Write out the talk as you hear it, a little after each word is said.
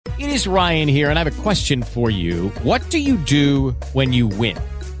It is Ryan here, and I have a question for you. What do you do when you win?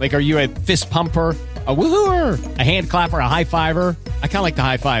 Like, are you a fist pumper, a woohooer, a hand clapper, a high fiver? I kind of like the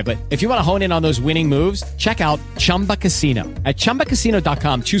high five, but if you want to hone in on those winning moves, check out Chumba Casino. At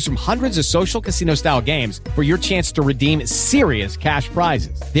ChumbaCasino.com, choose from hundreds of social casino-style games for your chance to redeem serious cash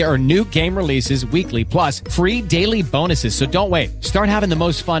prizes. There are new game releases weekly, plus free daily bonuses. So don't wait. Start having the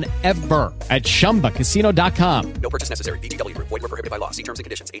most fun ever at ChumbaCasino.com. No purchase necessary. VGW. Void where prohibited by law. See terms and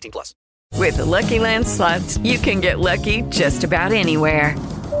conditions. 18+. With the Lucky Land Slots, you can get lucky just about anywhere.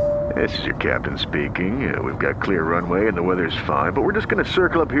 This is your captain speaking. We've got clear runway and the weather's fine, but we're just going to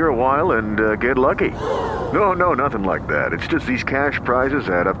circle up here a while and get lucky. No, nothing like that. It's just these cash prizes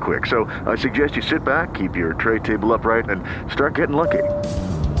add up quick. So I suggest you sit back, keep your tray table upright, and start getting lucky.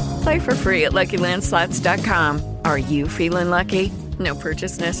 Play for free at LuckyLandSlots.com. Are you feeling lucky? No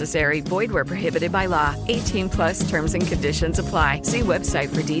purchase necessary. Void where prohibited by law. 18+ terms and conditions apply. See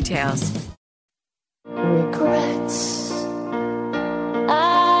website for details. Regrets.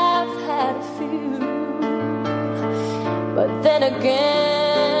 I've had a few, but then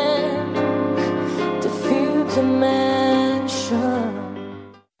again, too few to mention.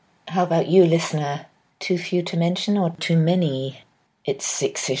 How about you, listener? Too few to mention or too many? It's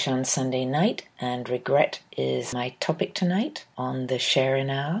 6-ish on Sunday night, and regret is my topic tonight on the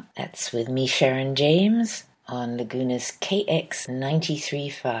Sharin Hour. That's with me, Sharin James, on Laguna's KX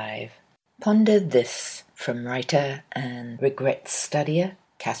 93.5. Ponder this from writer and regret studier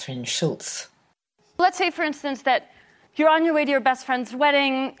Catherine Schultz. Let's say, for instance, that you're on your way to your best friend's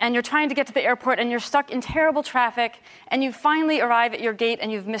wedding and you're trying to get to the airport and you're stuck in terrible traffic and you finally arrive at your gate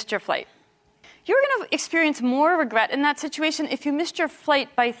and you've missed your flight. You're going to experience more regret in that situation if you missed your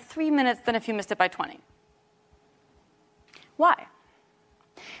flight by 3 minutes than if you missed it by 20. Why?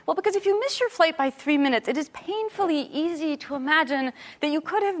 Well, because if you miss your flight by 3 minutes, it is painfully easy to imagine that you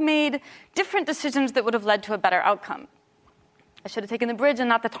could have made different decisions that would have led to a better outcome. I should have taken the bridge and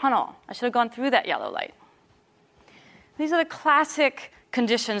not the tunnel. I should have gone through that yellow light. These are the classic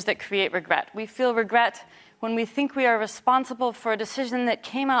conditions that create regret. We feel regret when we think we are responsible for a decision that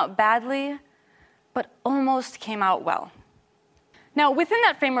came out badly, but almost came out well. Now, within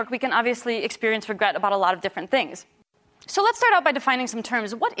that framework, we can obviously experience regret about a lot of different things. So let's start out by defining some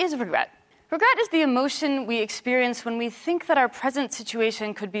terms. What is regret? Regret is the emotion we experience when we think that our present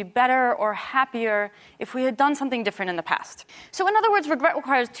situation could be better or happier if we had done something different in the past. So in other words, regret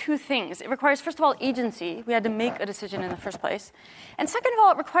requires two things. It requires, first of all, agency. We had to make a decision in the first place. And second of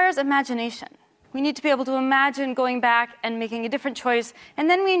all, it requires imagination. We need to be able to imagine going back and making a different choice, and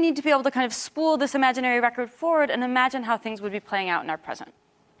then we need to be able to kind of spool this imaginary record forward and imagine how things would be playing out in our present.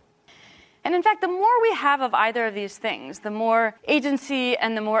 And in fact, the more we have of either of these things, the more agency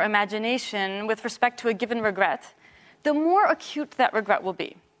and the more imagination with respect to a given regret, the more acute that regret will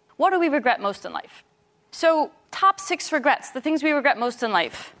be. What do we regret most in life? So, top 6 regrets, the things we regret most in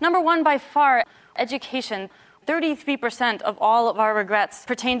life. Number 1, by far, education. 33% of all of our regrets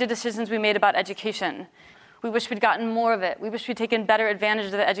pertain to decisions we made about education. We wish we'd gotten more of it. We wish we'd taken better advantage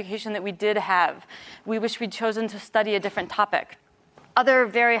of the education that we did have. We wish we'd chosen to study a different topic. Other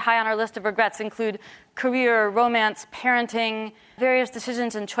very high on our list of regrets include career, romance, parenting, various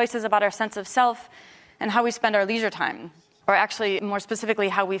decisions and choices about our sense of self, and how we spend our leisure time, or actually, more specifically,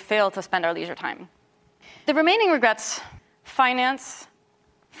 how we fail to spend our leisure time. The remaining regrets: finance,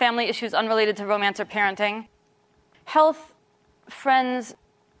 family issues unrelated to romance or parenting, health, friends,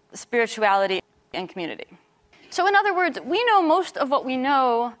 spirituality, and community. So in other words, we know most of what we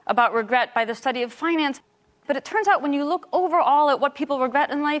know about regret by the study of finance. But it turns out when you look overall at what people regret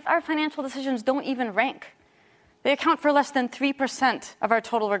in life, our financial decisions don't even rank. They account for less than 3% of our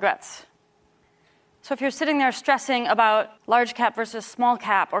total regrets. So if you're sitting there stressing about large cap versus small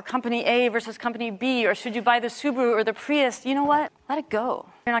cap, or company A versus company B, or should you buy the Subaru or the Prius, you know what? Let it go.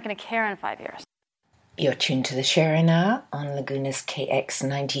 You're not going to care in 5 years. You're tuned to the Sharin Hour on Laguna's KX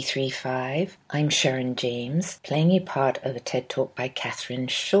 93.5. I'm Sharin James, playing a part of a TED Talk by Catherine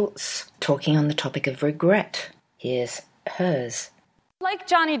Schultz, talking on the topic of regret. Here's hers. Like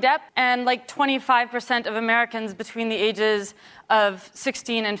Johnny Depp and like 25% of Americans between the ages of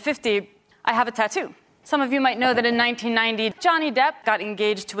 16 and 50, I have a tattoo. Some of you might know that in 1990, Johnny Depp got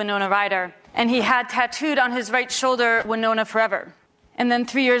engaged to Winona Ryder, and he had tattooed on his right shoulder, Winona Forever. And then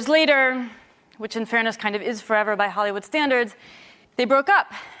 3 years later, which in fairness kind of is forever by Hollywood standards, they broke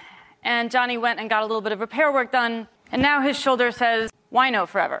up. And Johnny went and got a little bit of repair work done, and now his shoulder says, Wino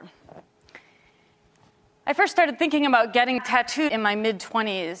Forever. I first started thinking about getting tattooed in my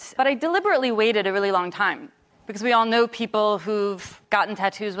mid-20s, but I deliberately waited a really long time, because we all know people who've gotten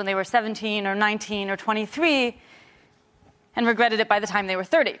tattoos when they were 17 or 19 or 23 and regretted it by the time they were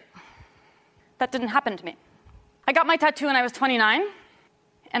 30. That didn't happen to me. I got my tattoo when I was 29,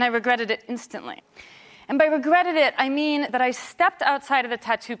 and I regretted it instantly. And by regretted it, I mean that I stepped outside of the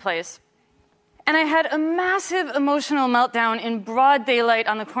tattoo place, and I had a massive emotional meltdown in broad daylight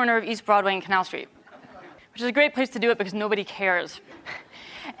on the corner of East Broadway and Canal Street, which is a great place to do it because nobody cares.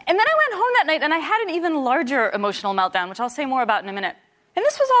 And then I went home that night, and I had an even larger emotional meltdown, which I'll say more about in a minute. And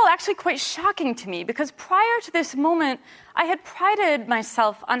this was all actually quite shocking to me, because prior to this moment, I had prided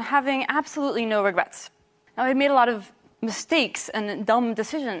myself on having absolutely no regrets. Now, I had made a lot of mistakes and dumb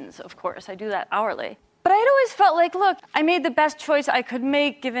decisions, of course. I do that hourly. But I had always felt like, look, I made the best choice I could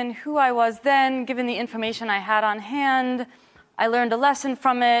make given who I was then, given the information I had on hand. I learned a lesson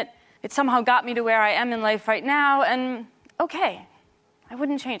from it. It somehow got me to where I am in life right now, and okay, I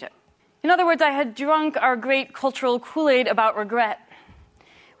wouldn't change it. In other words, I had drunk our great cultural Kool-Aid about regret,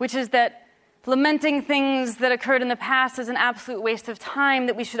 which is that lamenting things that occurred in the past is an absolute waste of time,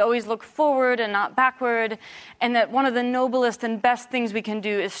 that we should always look forward and not backward, and that one of the noblest and best things we can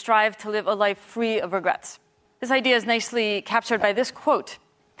do is strive to live a life free of regrets. This idea is nicely captured by this quote: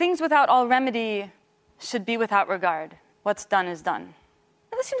 "Things without all remedy should be without regard. What's done is done."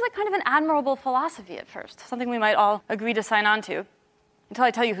 Now, this seems like kind of an admirable philosophy at first, something we might all agree to sign on to, until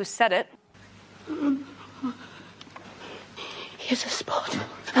I tell you who said it. Here's a spot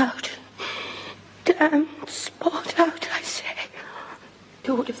out. Damn spot out, I say.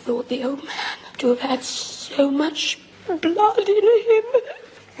 Who would have thought the old man to have had so much blood in him?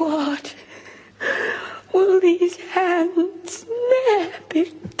 What? Will these hands ne'er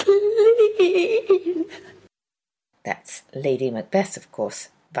be clean? That's Lady Macbeth, of course,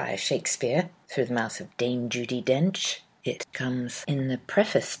 via Shakespeare, through the mouth of Dame Judi Dench. It comes in the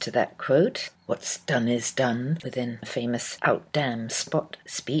preface to that quote, "What's done is done," within a famous "out damn spot"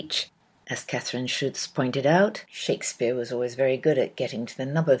 speech. As Catherine Schutz pointed out, Shakespeare was always very good at getting to the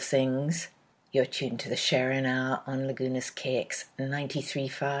nub of things. You're tuned to the Sharin Hour on Laguna's KX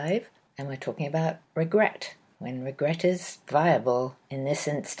 93.5, and we're talking about regret, when regret is viable. In this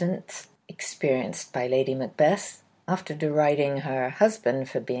instance, experienced by Lady Macbeth, after deriding her husband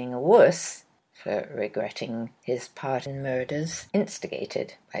for being a wuss, for regretting his part in murders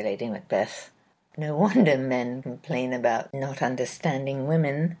instigated by Lady Macbeth. No wonder men complain about not understanding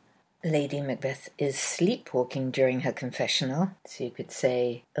women. Lady Macbeth is sleepwalking during her confessional, so you could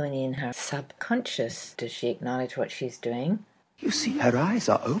say only in her subconscious does she acknowledge what she's doing. You see, her eyes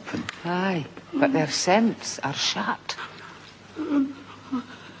are open. Aye, but their scents are shut.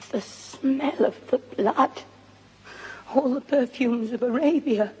 The smell of the blood. All the perfumes of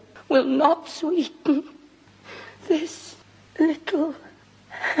Arabia will not sweeten this little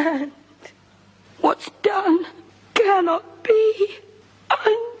hand. What's done cannot be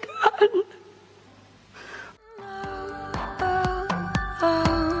undone.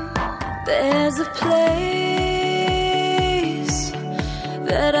 There's a place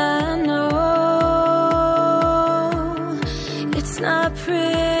that I know. It's not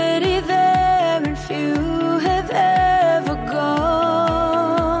pretty there, and few have ever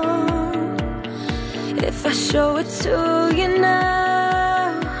gone. If I show it to you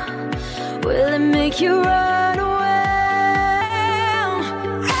now, will it make you run away?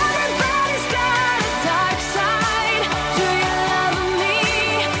 Everybody's got a dark side. Do you love me?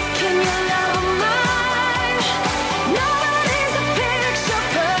 Can you love mine? Nobody's a picture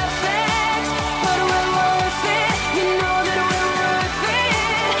perfect, but we're worth it. You know that we're worth it.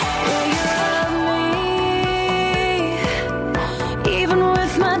 Will you love me? Even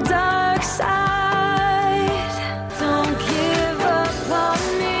with my dark side, don't give up on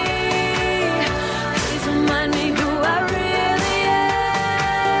me. Please remind me who I really am.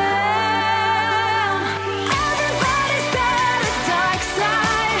 Everybody's got a dark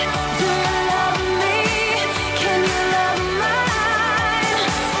side. Do you love me? Can you love mine?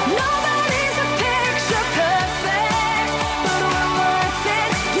 Nobody's a picture perfect, but we're worth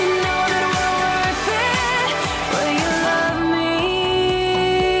it. You know that we're worth it. Will you love me?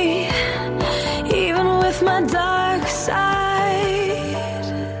 Even with my dark side.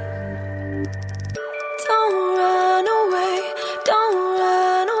 Don't run away, don't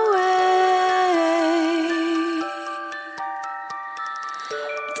run away.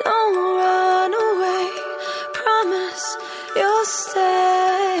 Don't run away, promise you'll stay.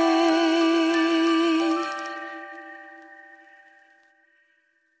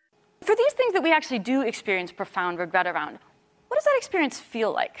 For these things that we actually do experience profound regret around, what does that experience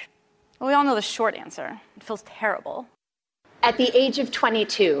feel like? Well, we all know the short answer. It feels terrible. At the age of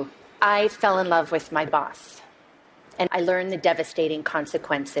 22, I fell in love with my boss, and I learned the devastating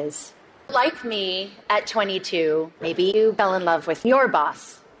consequences. Like me, at 22, maybe you fell in love with your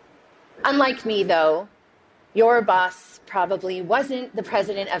boss. Unlike me, though, your boss probably wasn't the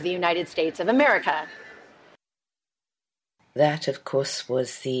President of the United States of America. That, of course,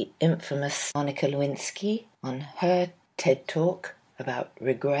 was the infamous Monica Lewinsky on her TED Talk about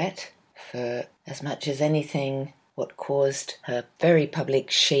regret, for as much as anything, what caused her very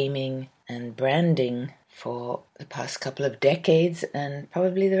public shaming and branding for the past couple of decades and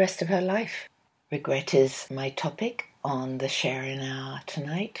probably the rest of her life. Regret is my topic on the Sharin Hour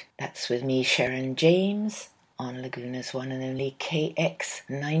tonight. That's with me, Sharin James, on Laguna's one and only KX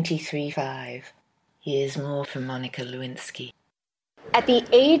 93.5. Here's more from Monica Lewinsky. At the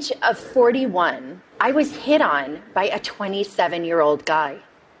age of 41, I was hit on by a 27-year-old guy.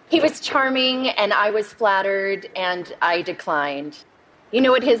 He was charming, and I was flattered, and I declined. You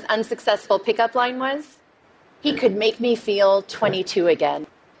know what his unsuccessful pickup line was? He could make me feel 22 again.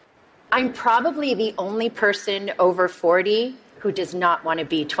 I'm probably the only person over 40 who does not want to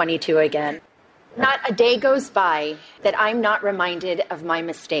be 22 again. Not a day goes by that I'm not reminded of my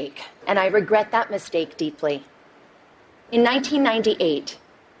mistake, and I regret that mistake deeply. In 1998,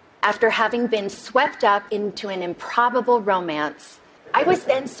 after having been swept up into an improbable romance, I was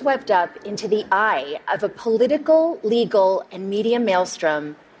then swept up into the eye of a political, legal, and media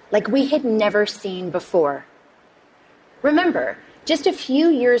maelstrom like we had never seen before. Remember, just a few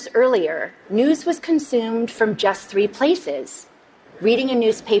years earlier, news was consumed from just 3 places: reading a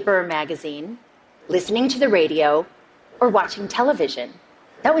newspaper or magazine, listening to the radio, or watching television.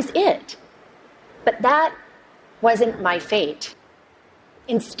 That was it. But that wasn't my fate.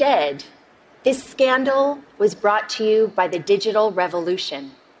 Instead, this scandal was brought to you by the digital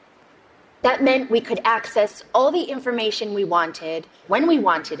revolution. That meant we could access all the information we wanted, when we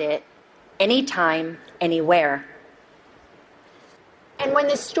wanted it, anytime, anywhere. And when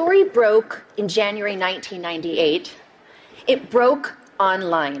the story broke in January 1998, it broke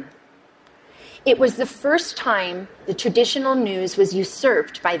online. It was the first time the traditional news was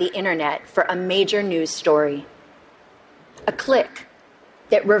usurped by the internet for a major news story. A click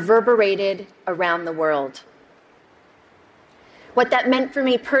that reverberated around the world. What that meant for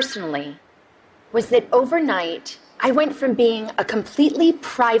me personally was that overnight, I went from being a completely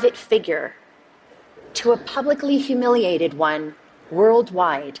private figure to a publicly humiliated one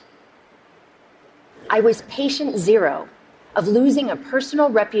worldwide. I was patient zero of losing a personal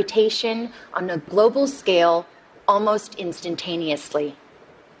reputation on a global scale almost instantaneously.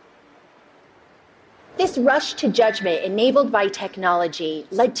 This rush to judgment enabled by technology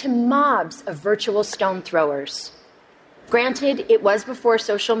led to mobs of virtual stone throwers. Granted, it was before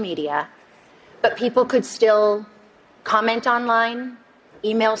social media, but people could still comment online,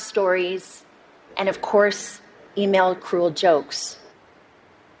 email stories, and of course, email cruel jokes.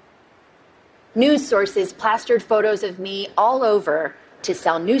 News sources plastered photos of me all over to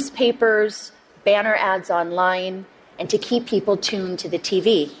sell newspapers, banner ads online, and to keep people tuned to the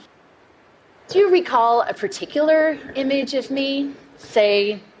TV. Do you recall a particular image of me,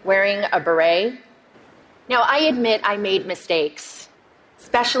 say, wearing a beret? Now, I admit I made mistakes,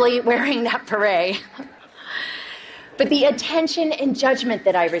 especially wearing that beret. But the attention and judgment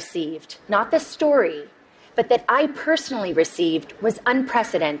that I received, not the story, but that I personally received, was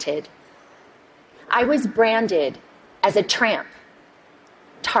unprecedented. I was branded as a tramp,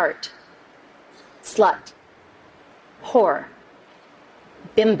 tart, slut, whore,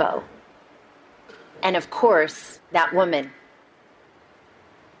 bimbo, and of course, that woman.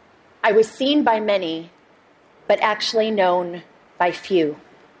 I was seen by many, but actually known by few.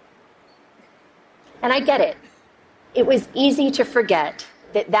 And I get it. It was easy to forget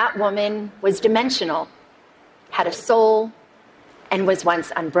that that woman was dimensional, had a soul, and was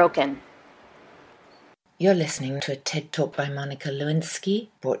once unbroken. You're listening to a TED Talk by Monica Lewinsky,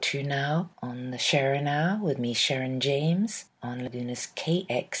 brought to you now on the Sharin Hour with me, Sharin James, on Laguna's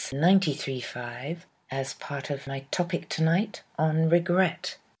KX 93.5, as part of my topic tonight on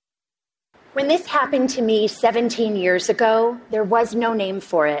regret. When this happened to me 17 years ago, there was no name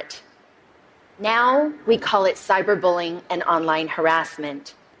for it. Now we call it cyberbullying and online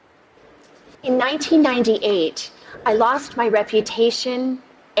harassment. In 1998, I lost my reputation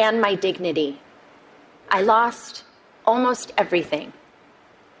and my dignity. I lost almost everything.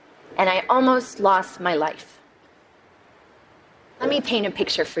 And I almost lost my life. Let me paint a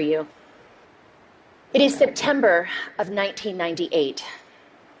picture for you. It is September of 1998.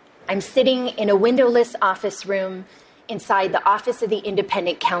 I'm sitting in a windowless office room inside the office of the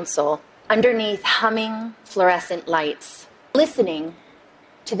Independent Counsel, underneath humming fluorescent lights, listening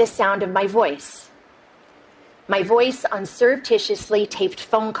to the sound of my voice. My voice on surreptitiously taped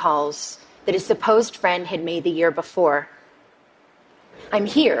phone calls that a supposed friend had made the year before. I'm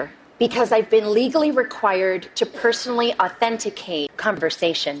here because I've been legally required to personally authenticate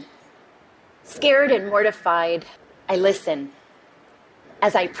conversation. Scared and mortified, I listen.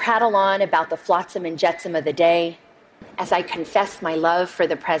 As I prattle on about the flotsam and jetsam of the day, as I confess my love for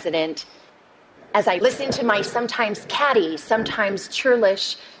the president, as I listen to my sometimes catty, sometimes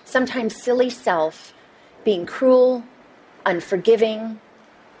churlish, sometimes silly self being cruel, unforgiving,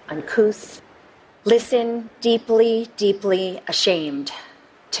 uncouth, listen deeply, deeply ashamed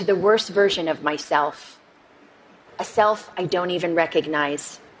to the worst version of myself, a self I don't even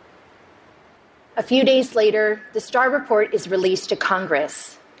recognize. A few days later, the Starr Report is released to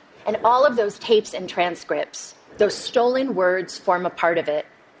Congress, and all of those tapes and transcripts, those stolen words, form a part of it.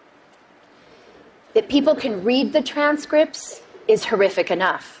 That people can read the transcripts is horrific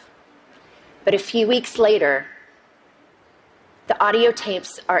enough. But a few weeks later, the audio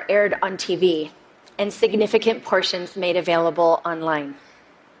tapes are aired on TV and significant portions made available online.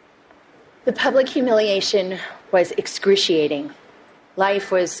 The public humiliation was excruciating.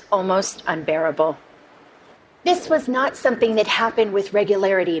 Life was almost unbearable. This was not something that happened with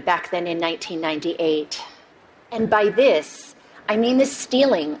regularity back then in 1998. And by this, I mean the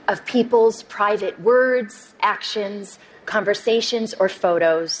stealing of people's private words, actions, conversations, or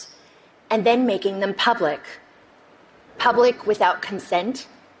photos, and then making them public. Public without consent,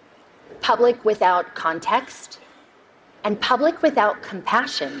 public without context, and public without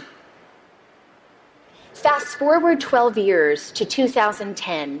compassion. Fast forward 12 years to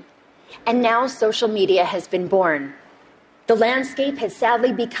 2010, and now social media has been born. The landscape has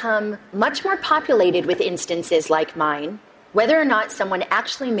sadly become much more populated with instances like mine, whether or not someone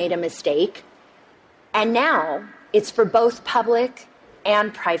actually made a mistake, and now it's for both public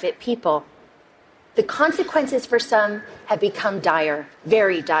and private people. The consequences for some have become dire,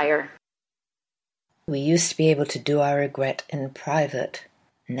 very dire. We used to be able to do our regret in private.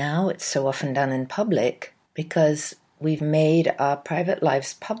 Now it's so often done in public because we've made our private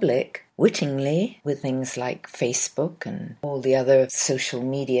lives public wittingly with things like Facebook and all the other social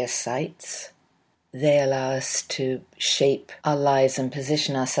media sites. They allow us to shape our lives and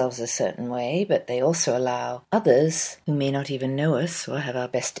position ourselves a certain way, but they also allow others who may not even know us or have our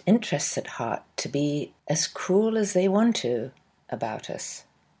best interests at heart to be as cruel as they want to about us.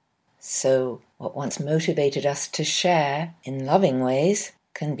 So what once motivated us to share in loving ways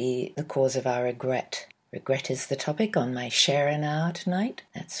can be the cause of our regret. Regret is the topic on my Sharin Hour tonight.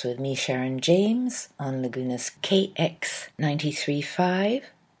 That's with me, Sharon James, on Laguna's KX 93.5.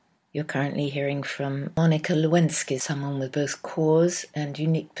 You're currently hearing from Monica Lewinsky, someone with both cause and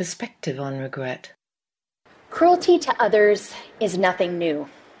unique perspective on regret. Cruelty to others is nothing new,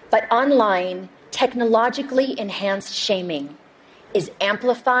 but online, technologically enhanced shaming is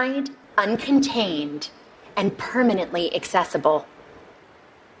amplified, uncontained, and permanently accessible.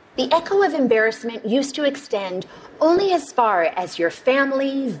 The echo of embarrassment used to extend only as far as your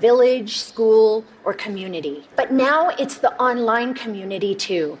family, village, school, or community. But now it's the online community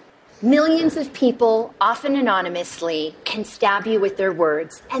too. Millions of people, often anonymously, can stab you with their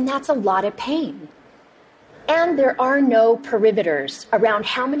words, and that's a lot of pain. And there are no perimeters around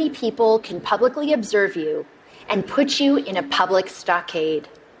how many people can publicly observe you and put you in a public stockade.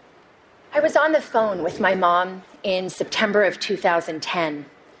 I was on the phone with my mom in September of 2010,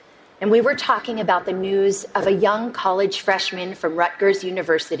 and we were talking about the news of a young college freshman from Rutgers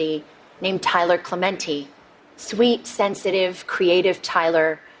University named Tyler Clementi. Sweet, sensitive, creative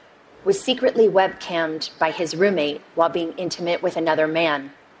Tyler was secretly webcammed by his roommate while being intimate with another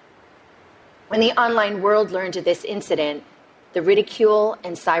man. When the online world learned of this incident, the ridicule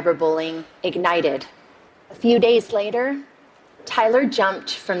and cyberbullying ignited. A few days later, Tyler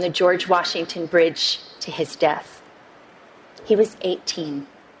jumped from the George Washington Bridge to his death. He was 18.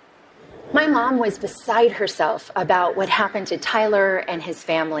 My mom was beside herself about what happened to Tyler and his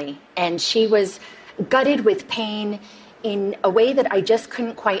family, and she was gutted with pain in a way that I just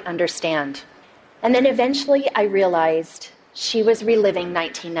couldn't quite understand. And then eventually I realized she was reliving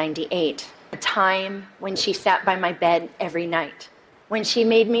 1998, a time when she sat by my bed every night, when she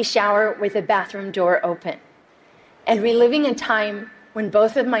made me shower with the bathroom door open, and reliving a time when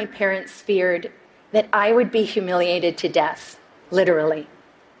both of my parents feared that I would be humiliated to death, literally.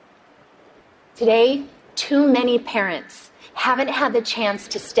 Today, too many parents haven't had the chance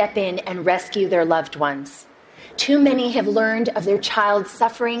to step in and rescue their loved ones. Too many have learned of their child's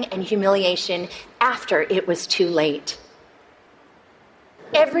suffering and humiliation after it was too late.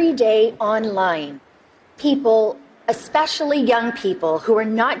 Every day online, people, especially young people who are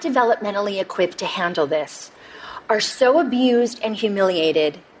not developmentally equipped to handle this, are so abused and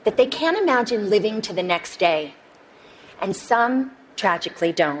humiliated that they can't imagine living to the next day. And some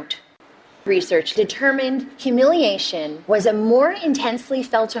tragically don't. Research determined humiliation was a more intensely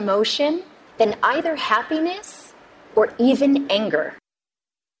felt emotion than either happiness or even anger.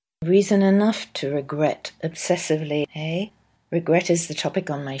 Reason enough to regret obsessively, eh? Regret is the topic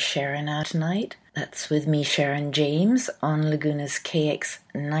on my Sharin Hour tonight. That's with me, Sharon James, on Laguna's KX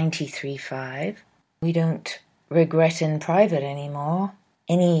 93.5. We don't regret in private anymore.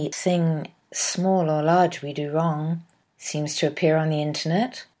 Anything small or large we do wrong seems to appear on the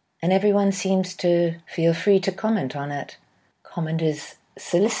internet, and everyone seems to feel free to comment on it. Comment is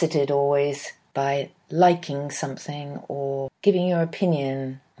solicited always by liking something or giving your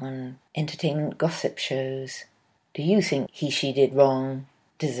opinion on entertainment gossip shows. Do you think he, she did wrong,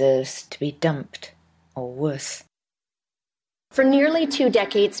 deserves to be dumped, or worse? For nearly 2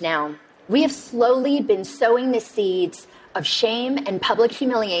 decades now, we have slowly been sowing the seeds of shame and public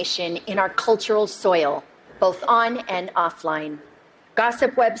humiliation in our cultural soil, both on and offline.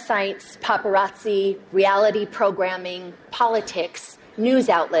 Gossip websites, paparazzi, reality programming, politics, news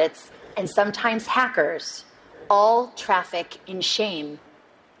outlets, and sometimes hackers all traffic in shame.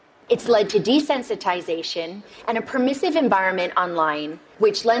 It's led to desensitization and a permissive environment online,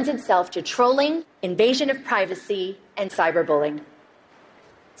 which lends itself to trolling, invasion of privacy, and cyberbullying.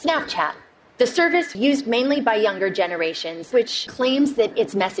 Snapchat, the service used mainly by younger generations, which claims that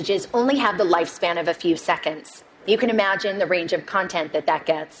its messages only have the lifespan of a few seconds. You can imagine the range of content that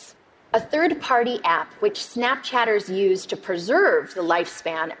gets. A third-party app, which Snapchatters use to preserve the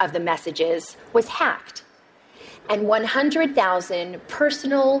lifespan of the messages, was hacked. And 100,000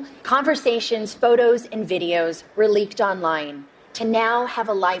 personal conversations, photos, and videos were leaked online to now have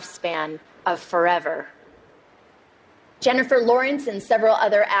a lifespan of forever. Jennifer Lawrence and several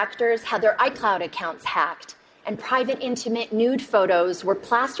other actors had their iCloud accounts hacked, and private, intimate, nude photos were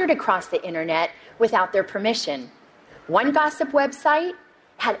plastered across the internet without their permission. One gossip website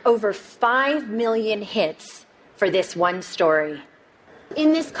had over 5 million hits for this one story.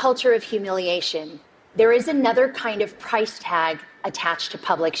 In this culture of humiliation, there is another kind of price tag attached to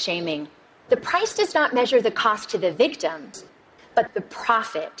public shaming. The price does not measure the cost to the victims, but the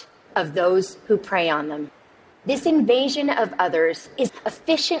profit of those who prey on them. This invasion of others is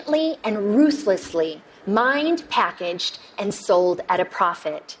efficiently and ruthlessly mined, packaged, and sold at a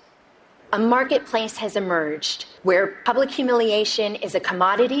profit. A marketplace has emerged where public humiliation is a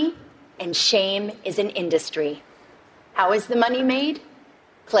commodity and shame is an industry. How is the money made?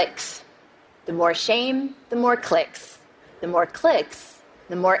 Clicks. The more shame, the more clicks. The more clicks,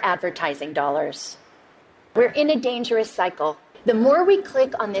 the more advertising dollars. We're in a dangerous cycle. The more we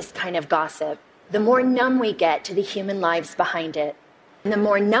click on this kind of gossip, the more numb we get to the human lives behind it. And the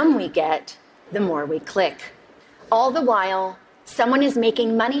more numb we get, the more we click. All the while, someone is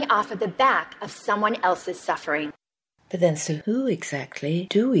making money off of the back of someone else's suffering. But then, so who exactly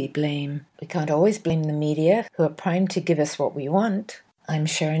do we blame? We can't always blame the media, who are primed to give us what we want. I'm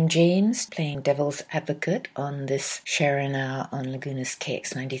Sharon James, playing devil's advocate on this Sharin Hour on Laguna's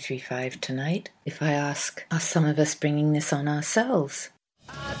KX 93.5 tonight. If I ask, are some of us bringing this on ourselves?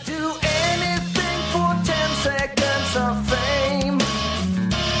 I'd do anything for 10 seconds of fame.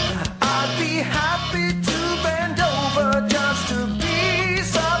 I'd be happy to bend over just to be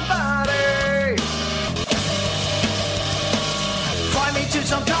somebody. Fly me to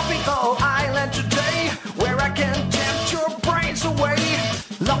some tropical island today, where I can tempt your brains away.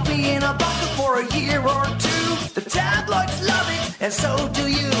 Lock me in a bucket for a year or two. The tabloids love it, and so do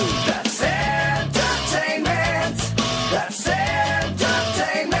you. That's entertainment. That's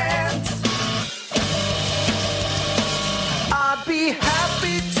entertainment. I'd be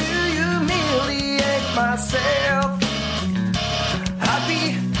happy to humiliate myself. I'd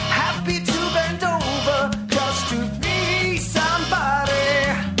be happy to bend over just to be somebody.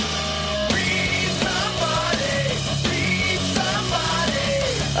 Be somebody. Be somebody.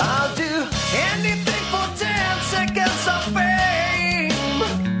 I'll do anything for 10 seconds of fame.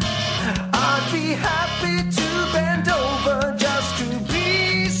 I'd be happy to bend over just to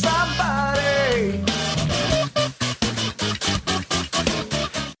be somebody.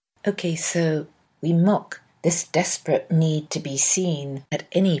 Okay, so we mock this desperate need to be seen at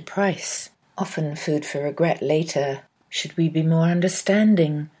any price, often food for regret later. Should we be more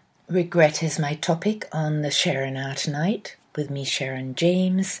understanding? Regret is my topic on the Sharin Hour tonight, with me, Sharon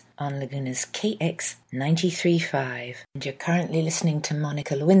James, on Laguna's KX 93.5. And you're currently listening to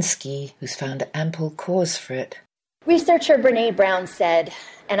Monica Lewinsky, who's found ample cause for it. Researcher Brene Brown said,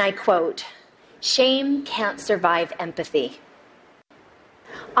 and I quote, "Shame can't survive empathy."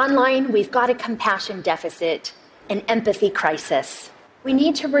 Online, we've got a compassion deficit, an empathy crisis. We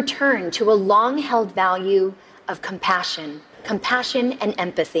need to return to a long-held value of compassion and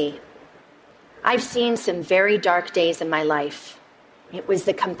empathy. I've seen some very dark days in my life. It was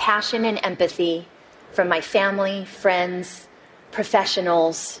the compassion and empathy from my family, friends,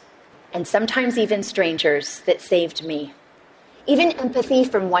 professionals, and sometimes even strangers that saved me. Even empathy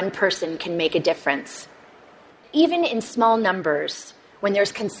from one person can make a difference. Even in small numbers, when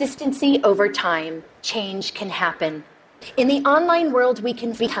there's consistency over time, change can happen. In the online world, we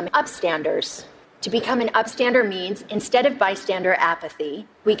can become upstanders. To become an upstander means, instead of bystander apathy,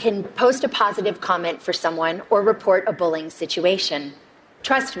 we can post a positive comment for someone or report a bullying situation.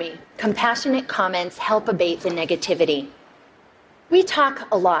 Trust me, compassionate comments help abate the negativity. We talk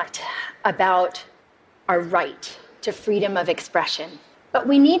a lot about our right to freedom of expression, but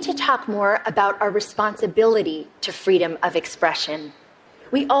we need to talk more about our responsibility to freedom of expression.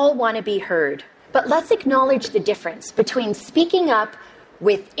 We all want to be heard, but let's acknowledge the difference between speaking up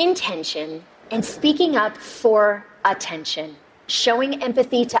with intention and speaking up for attention. Showing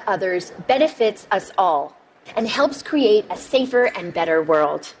empathy to others benefits us all and helps create a safer and better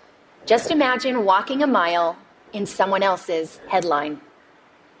world. Just imagine walking a mile in someone else's headline.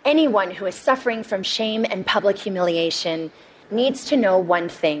 Anyone who is suffering from shame and public humiliation needs to know one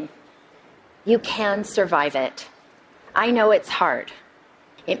thing. You can survive it. I know it's hard.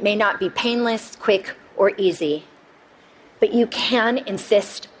 It may not be painless, quick, or easy, but you can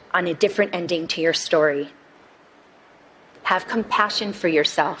insist on a different ending to your story. Have compassion for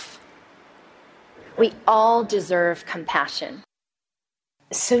yourself. We all deserve compassion.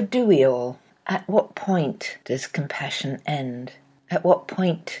 So do we all? At what point does compassion end? At what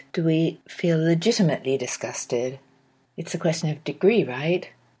point do we feel legitimately disgusted? It's a question of degree, right?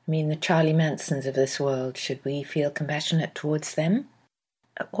 I mean, the Charlie Mansons of this world, should we feel compassionate towards them?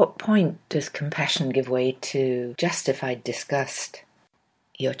 At what point does compassion give way to justified disgust?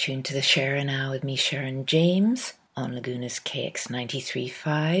 You're tuned to the Sharin Hour with me, Sharon James, on Laguna's KX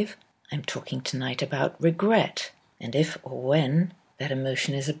 93.5. I'm talking tonight about regret, and if or when that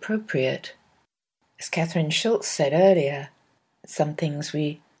emotion is appropriate. As Catherine Schultz said earlier, some things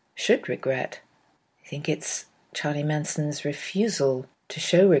we should regret. I think it's Charlie Manson's refusal to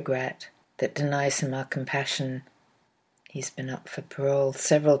show regret that denies him our compassion. He's been up for parole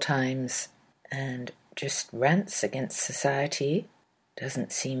several times and just rants against society,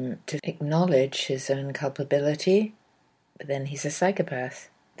 doesn't seem to acknowledge his own culpability, but then he's a psychopath.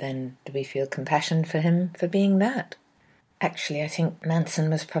 Then do we feel compassion for him for being that? Actually, I think Manson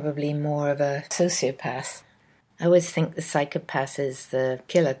was probably more of a sociopath. I always think the psychopath is the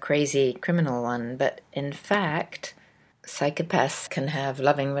killer, crazy, criminal one, but in fact, psychopaths can have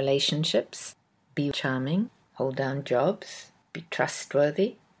loving relationships, be charming, hold down jobs, be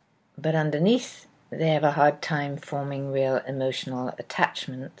trustworthy, but underneath, they have a hard time forming real emotional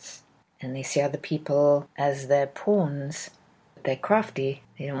attachments, and they see other people as their pawns. They're crafty.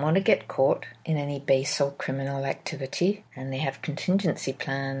 They don't want to get caught in any base or criminal activity, and they have contingency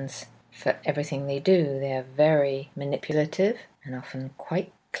plans for everything they do. They are very manipulative and often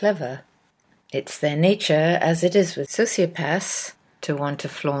quite clever. It's their nature, as it is with sociopaths, to want to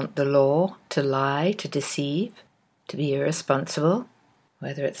flaunt the law, to lie, to deceive, to be irresponsible,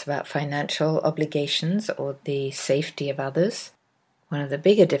 whether it's about financial obligations or the safety of others. One of the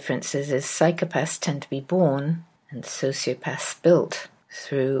bigger differences is psychopaths tend to be born and sociopaths built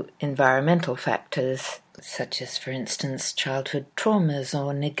through environmental factors, such as, for instance, childhood traumas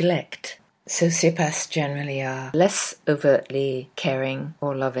or neglect. Sociopaths generally are less overtly caring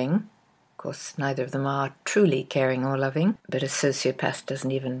or loving. Of course, neither of them are truly caring or loving, but a sociopath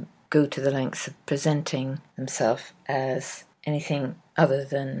doesn't even go to the lengths of presenting themselves as anything other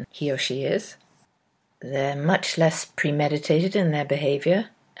than he or she is. They're much less premeditated in their behavior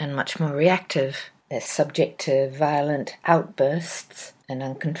and much more reactive. They're subject to violent outbursts and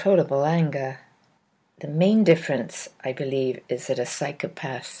uncontrollable anger. The main difference, I believe, is that a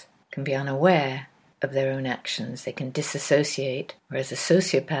psychopath can be unaware of their own actions. They can disassociate, whereas a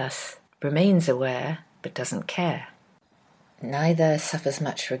sociopath remains aware but doesn't care. Neither suffers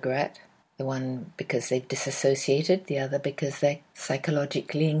much regret, the one because they've disassociated, the other because they're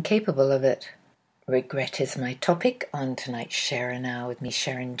psychologically incapable of it. Regret is my topic on tonight's Sharin Hour with me,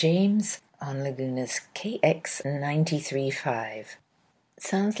 Sharon James, on Laguna's KX 93.5. It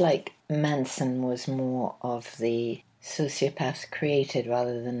sounds like Manson was more of the sociopath created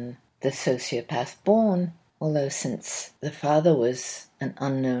rather than the sociopath born, although since the father was an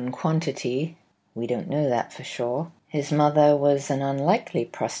unknown quantity, we don't know that for sure. His mother was an unlikely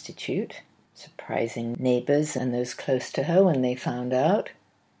prostitute, surprising neighbors and those close to her when they found out.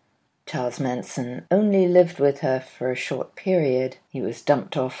 Charles Manson only lived with her for a short period. He was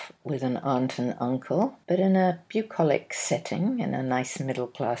dumped off with an aunt and uncle, but in a bucolic setting, in a nice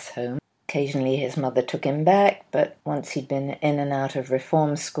middle-class home. Occasionally his mother took him back, but once he'd been in and out of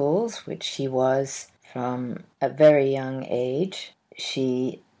reform schools, which he was from a very young age,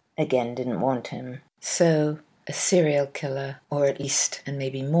 she again didn't want him. So a serial killer, or at least, and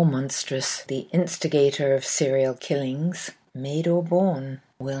maybe more monstrous, the instigator of serial killings, made or born,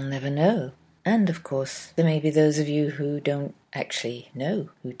 we'll never know. And of course, there may be those of you who don't actually know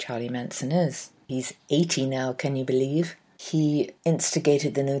who Charlie Manson is. He's 80 now, can you believe? He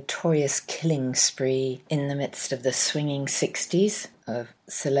instigated the notorious killing spree in the midst of the swinging 60s of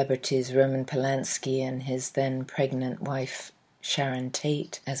celebrities Roman Polanski and his then pregnant wife Sharon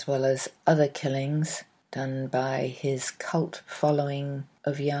Tate, as well as other killings done by his cult following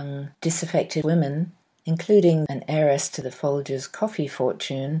of young, disaffected women, including an heiress to the Folgers' coffee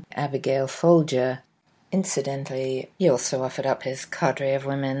fortune, Abigail Folger. Incidentally, he also offered up his cadre of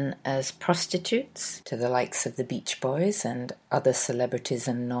women as prostitutes to the likes of the Beach Boys and other celebrities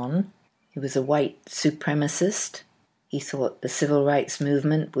and non. He was a white supremacist. He thought the civil rights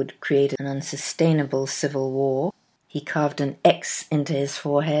movement would create an unsustainable civil war. He carved an X into his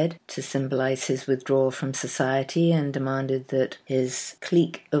forehead to symbolize his withdrawal from society and demanded that his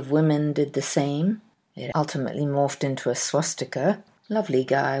clique of women did the same. It ultimately morphed into a swastika. Lovely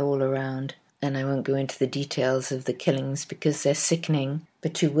guy all around. And I won't go into the details of the killings because they're sickening,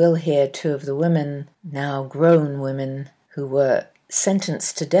 but you will hear two of the women, now grown women, who were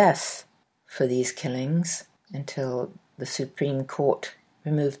sentenced to death for these killings until the Supreme Court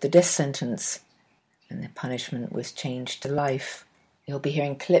removed the death sentence and the punishment was changed to life. You'll be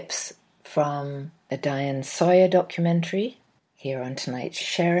hearing clips from a Diane Sawyer documentary here on tonight's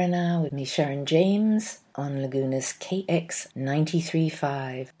Sharin Hour with me, Sharon James, on Laguna's KX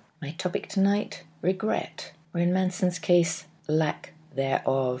 93.5. My topic tonight, regret, or in Manson's case, lack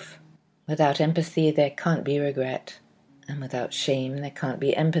thereof. Without empathy, there can't be regret. And without shame, there can't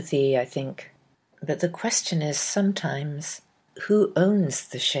be empathy, I think. But the question is sometimes, who owns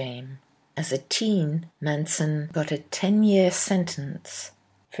the shame? As a teen, Manson got a 10-year sentence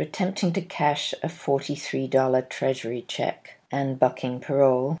for attempting to cash a $43 treasury check and bucking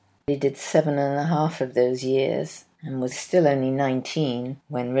parole. He did 7.5 of those years and was still only 19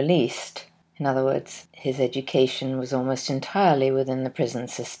 when released. In other words, his education was almost entirely within the prison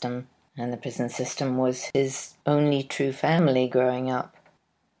system, and the prison system was his only true family growing up.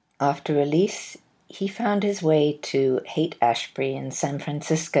 After release, he found his way to Haight-Ashbury in San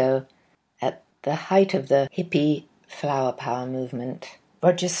Francisco at the height of the hippie flower power movement.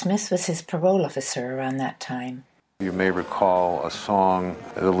 Roger Smith was his parole officer around that time. You may recall a song,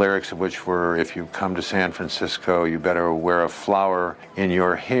 the lyrics of which were, if you come to San Francisco, you better wear a flower in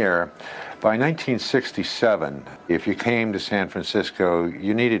your hair. By 1967, if you came to San Francisco,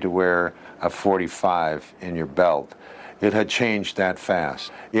 you needed to wear a 45 in your belt. It had changed that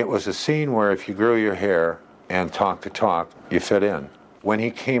fast. It was a scene where if you grew your hair and talked the talk, you fit in. When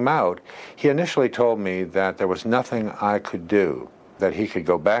he came out, he initially told me that there was nothing I could do, that he could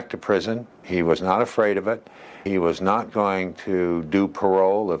go back to prison. He was not afraid of it. He was not going to do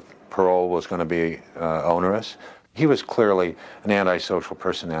parole if parole was going to be onerous. He was clearly an antisocial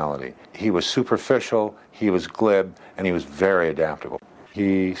personality. He was superficial, he was glib, and he was very adaptable.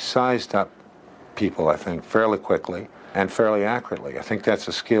 He sized up people, I think, fairly quickly and fairly accurately. I think that's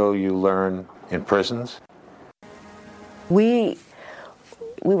a skill you learn in prisons. We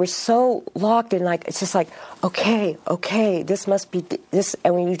were so locked in, like, it's just like, okay, this must be this,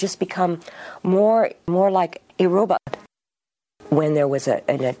 and when you just become more like a robot. When there was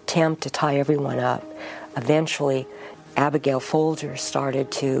an attempt to tie everyone up, eventually Abigail Folger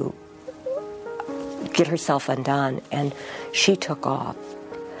started to get herself undone, and she took off.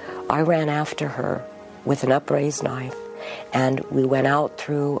 I ran after her with an upraised knife, and we went out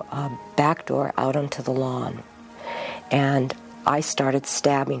through a back door out onto the lawn, and I started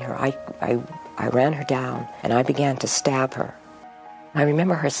stabbing her. I ran her down, and I began to stab her. I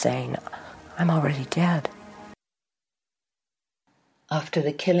remember her saying, "I'm already dead." After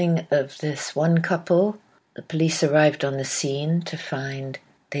the killing of this one couple, the police arrived on the scene to find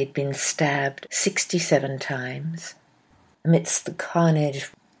they'd been stabbed 67 times. Amidst the carnage,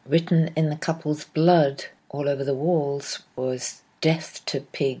 written in the couple's blood all over the walls was "Death to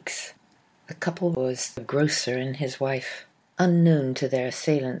pigs." The couple was a grocer and his wife, unknown to their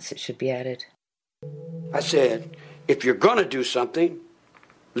assailants, it should be added. I said, if you're going to do something,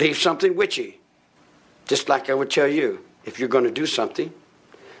 leave something witchy. Just like I would tell you, if you're going to do something,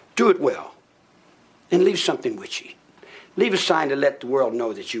 do it well. And leave something witchy. Leave a sign to let the world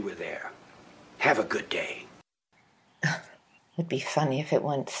know that you were there. Have a good day. It'd be funny if it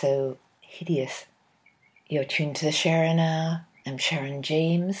weren't so hideous. You're tuned to the Sharin Hour. I'm Sharon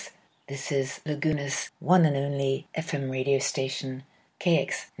James. This is Laguna's one and only FM radio station,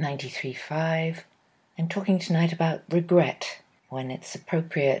 KX 93.5. I'm talking tonight about regret when it's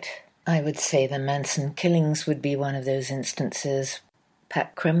appropriate. I would say the Manson killings would be one of those instances.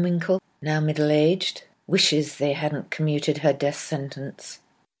 Pat Kremwinkle, now middle-aged, wishes they hadn't commuted her death sentence.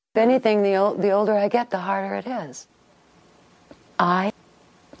 If anything, the older I get, the harder it is. I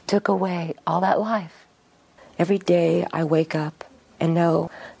took away all that life. Every day I wake up and know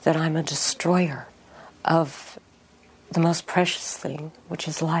that I'm a destroyer of the most precious thing, which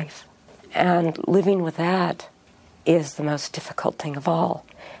is life. And living with that is the most difficult thing of all.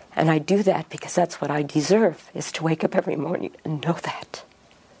 And I do that because that's what I deserve, is to wake up every morning and know that.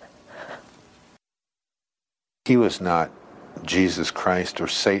 He was not Jesus Christ or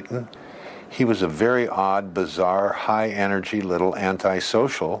Satan. He was a very odd, bizarre, high-energy little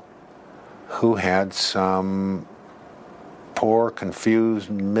antisocial who had some poor,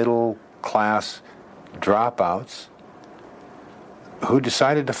 confused, middle-class dropouts who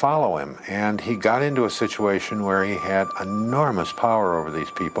decided to follow him. And he got into a situation where he had enormous power over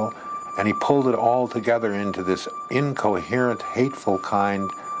these people, and he pulled it all together into this incoherent, hateful kind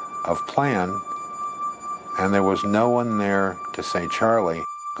of plan. And there was no one there to say, Charlie,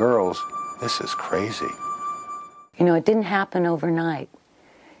 girls, this is crazy. You know, it didn't happen overnight.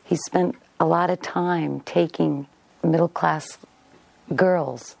 He spent a lot of time taking middle-class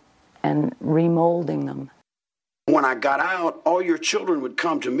girls and remolding them. When I got out, all your children would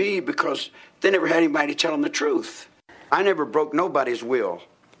come to me because they never had anybody tell them the truth. I never broke nobody's will.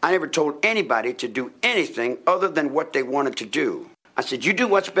 I never told anybody to do anything other than what they wanted to do. I said, you do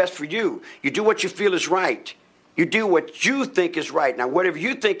what's best for you. You do what you feel is right. You do what you think is right. Now, whatever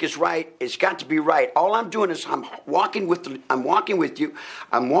you think is right, it's got to be right. All I'm doing is I'm walking with you. I'm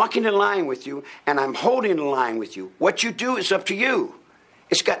walking in line with you, and I'm holding the line with you. What you do is up to you.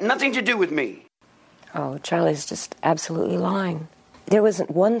 It's got nothing to do with me. Oh, Charlie's just absolutely lying. There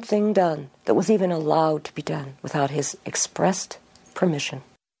wasn't one thing done that was even allowed to be done without his expressed permission.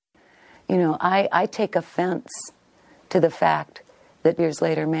 You know, I take offense to the fact that years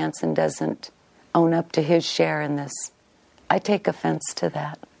later Manson doesn't own up to his share in this. I take offense to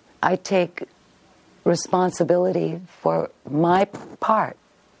that. I take responsibility for my part.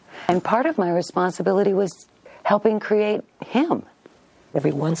 And part of my responsibility was helping create him.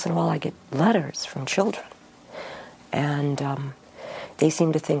 Every once in a while I get letters from children. And they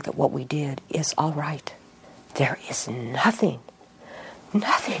seem to think that what we did is all right. There is nothing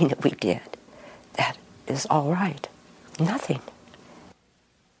that we did that is all right. Nothing.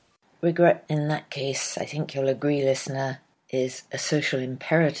 Regret in that case, I think you'll agree, listener, is a social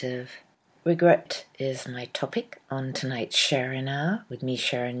imperative. Regret is my topic on tonight's Sharin Hour with me,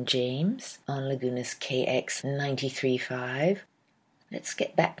 Sharon James, on Laguna's KX 93.5. Let's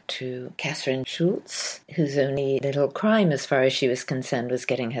get back to Catherine Schultz, whose only little crime as far as she was concerned was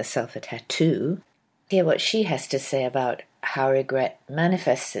getting herself a tattoo. Hear what she has to say about how regret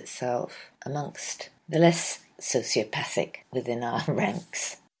manifests itself amongst the less sociopathic within our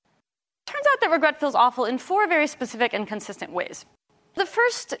ranks. Turns out that regret feels awful in 4 very specific and consistent ways. The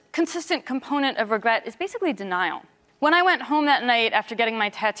first consistent component of regret is basically denial. When I went home that night after getting my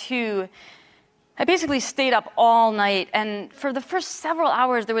tattoo, I basically stayed up all night, and for the first several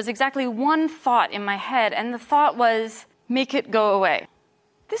hours there was exactly one thought in my head, and the thought was, make it go away.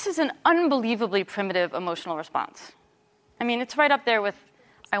 This is an unbelievably primitive emotional response. I mean, it's right up there with,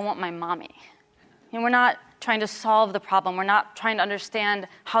 I want my mommy. And we're not trying to solve the problem. We're not trying to understand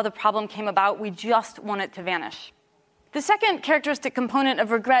how the problem came about. We just want it to vanish. The second characteristic component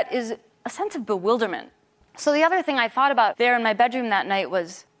of regret is a sense of bewilderment. So the other thing I thought about there in my bedroom that night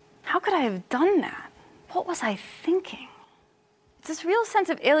was, how could I have done that? What was I thinking? It's this real sense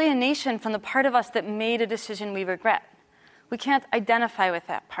of alienation from the part of us that made a decision we regret. We can't identify with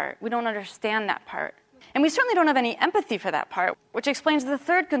that part. We don't understand that part. And we certainly don't have any empathy for that part, which explains the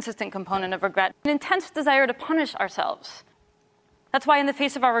third consistent component of regret, an intense desire to punish ourselves. That's why in the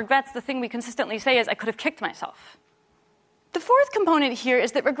face of our regrets, the thing we consistently say is, I could have kicked myself. The fourth component here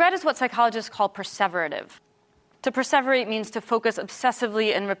is that regret is what psychologists call perseverative. To perseverate means to focus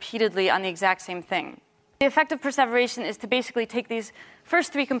obsessively and repeatedly on the exact same thing. The effect of perseveration is to basically take these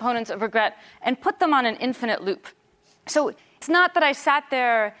first 3 components of regret and put them on an infinite loop. So it's not that I sat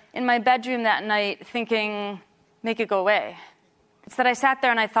there in my bedroom that night thinking, make it go away. It's that I sat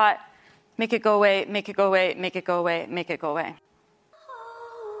there and I thought, make it go away, make it go away, make it go away, make it go away.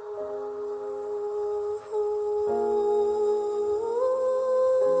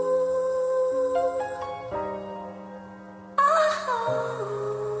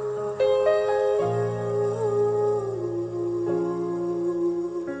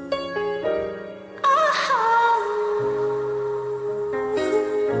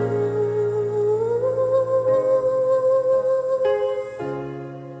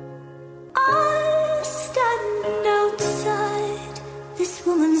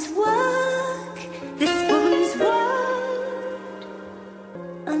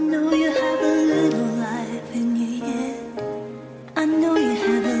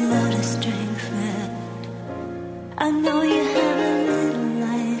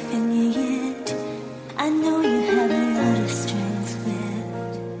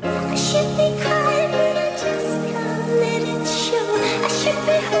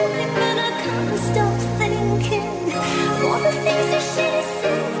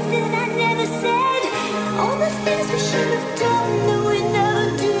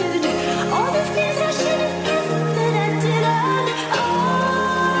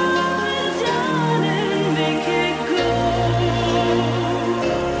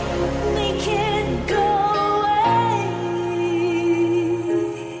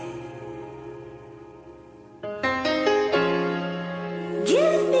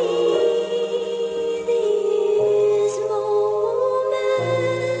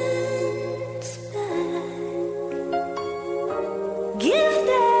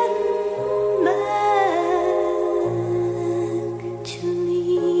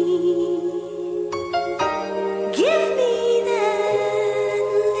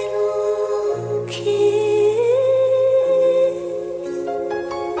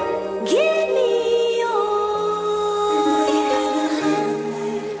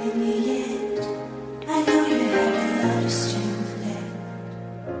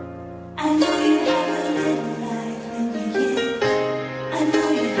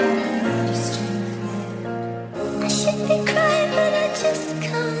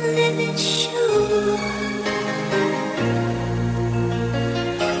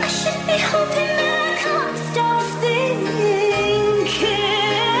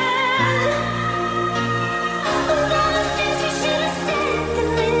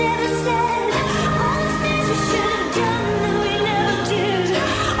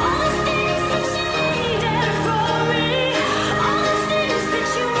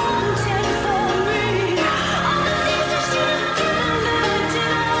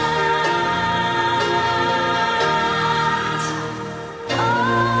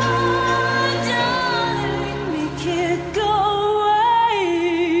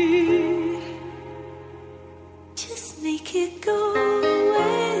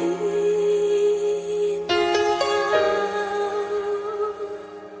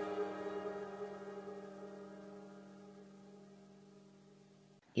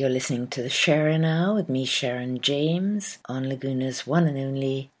 You're listening to the Sharin Hour with me, Sharon James, on Laguna's one and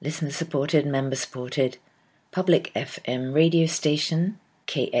only listener-supported, member-supported public FM radio station,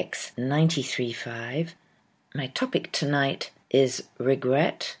 KX 93.5. My topic tonight is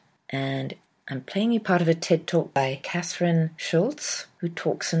regret, and I'm playing you part of a TED Talk by Catherine Schultz, who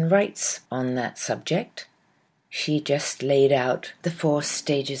talks and writes on that subject. She just laid out the 4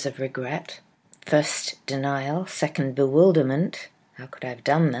 stages of regret. First, denial. Second, bewilderment. How could I have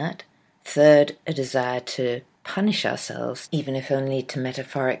done that? Third, a desire to punish ourselves, even if only to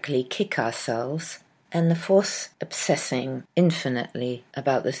metaphorically kick ourselves. And the fourth, obsessing infinitely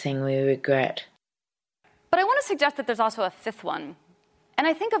about the thing we regret. But I want to suggest that there's also a fifth one. And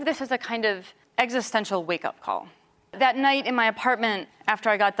I think of this as a kind of existential wake-up call. That night in my apartment, after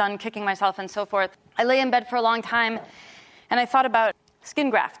I got done kicking myself and so forth, I lay in bed for a long time, and I thought about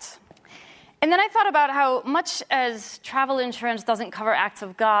skin grafts. And then I thought about how much as travel insurance doesn't cover acts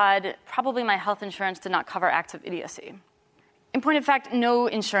of God, probably my health insurance did not cover acts of idiocy. In point of fact, no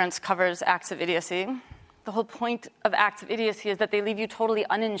insurance covers acts of idiocy. The whole point of acts of idiocy is that they leave you totally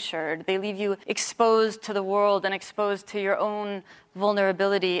uninsured. They leave you exposed to the world and exposed to your own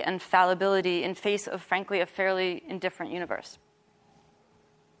vulnerability and fallibility in face of, frankly, a fairly indifferent universe.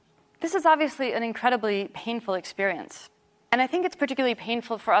 This is obviously an incredibly painful experience. And I think it's particularly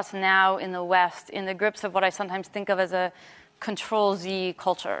painful for us now in the West, in the grips of what I sometimes think of as a Control-Z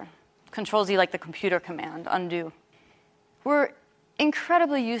culture. Control-Z like the computer command, undo. We're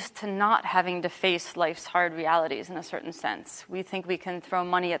incredibly used to not having to face life's hard realities in a certain sense. We think we can throw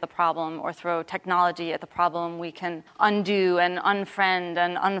money at the problem or throw technology at the problem. We can undo and unfriend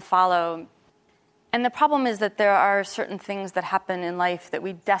and unfollow. And the problem is that there are certain things that happen in life that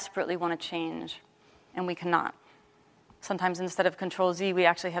we desperately want to change, and we cannot. Sometimes instead of Control-Z, we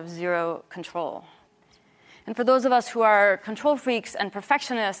actually have zero control. And for those of us who are control freaks and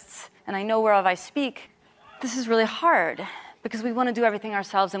perfectionists, and I know whereof I speak, this is really hard because we want to do everything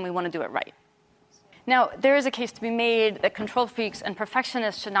ourselves and we want to do it right. Now, there is a case to be made that control freaks and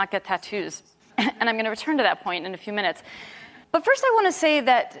perfectionists should not get tattoos. And I'm going to return to that point in a few minutes. But first I want to say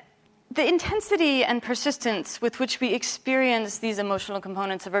that the intensity and persistence with which we experience these emotional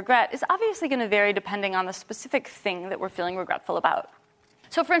components of regret is obviously going to vary depending on the specific thing that we're feeling regretful about.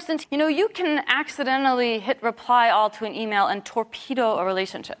 So, for instance, you can accidentally hit reply all to an email and torpedo a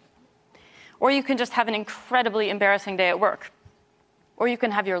relationship. Or you can just have an incredibly embarrassing day at work. Or you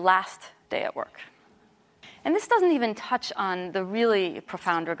can have your last day at work. And this doesn't even touch on the really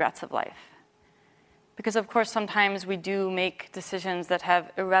profound regrets of life. Because, of course, sometimes we do make decisions that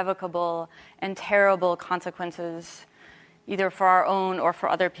have irrevocable and terrible consequences, either for our own or for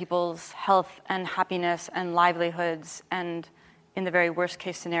other people's health and happiness and livelihoods, and in the very worst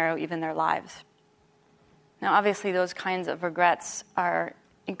case scenario, even their lives. Now, obviously, those kinds of regrets are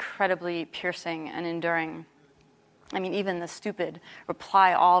incredibly piercing and enduring. I mean, even the stupid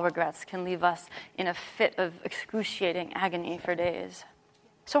reply all regrets can leave us in a fit of excruciating agony for days.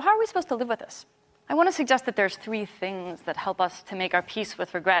 So how are we supposed to live with this? I want to suggest that there's 3 things that help us to make our peace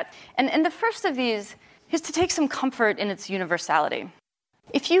with regret. And the first of these is to take some comfort in its universality.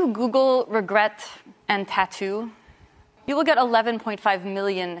 If you Google regret and tattoo, you will get 11.5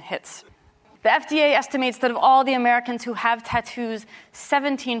 million hits. The FDA estimates that of all the Americans who have tattoos,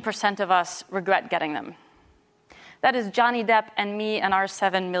 17% of us regret getting them. That is Johnny Depp and me and our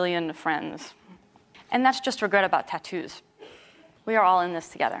 7 million friends. And that's just regret about tattoos. We are all in this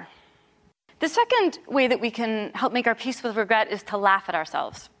together. The second way that we can help make our peace with regret is to laugh at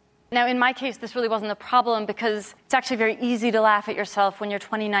ourselves. Now, in my case, this really wasn't a problem because it's actually very easy to laugh at yourself when you're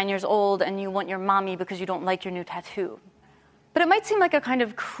 29 years old and you want your mommy because you don't like your new tattoo. But it might seem like a kind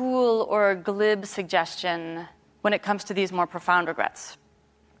of cruel or glib suggestion when it comes to these more profound regrets.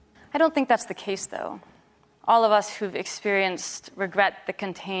 I don't think that's the case, though. All of us who've experienced regret that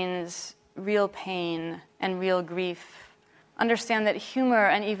contains real pain and real grief understand that humor,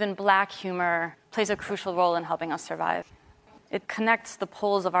 and even black humor, plays a crucial role in helping us survive. It connects the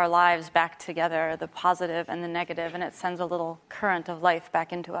poles of our lives back together, the positive and the negative, and it sends a little current of life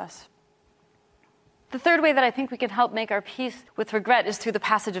back into us. The third way that I think we can help make our peace with regret is through the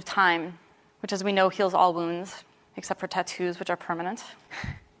passage of time, which, as we know, heals all wounds, except for tattoos, which are permanent.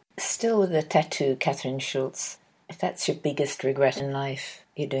 Still with the tattoo, Catherine Schultz. If that's your biggest regret in life,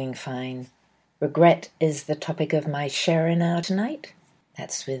 you're doing fine. Regret is the topic of my Sharin Hour tonight.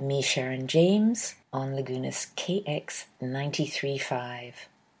 That's with me, Sharon James, on Laguna's KX 93.5.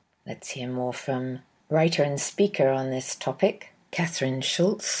 Let's hear more from writer and speaker on this topic, Catherine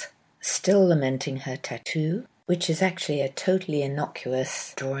Schultz, still lamenting her tattoo, which is actually a totally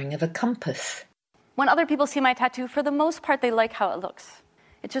innocuous drawing of a compass. When other people see my tattoo, for the most part, they like how it looks.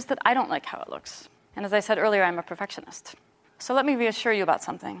 It's just that I don't like how it looks. And as I said earlier, I'm a perfectionist. So let me reassure you about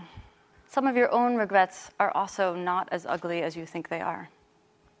something. Some of your own regrets are also not as ugly as you think they are.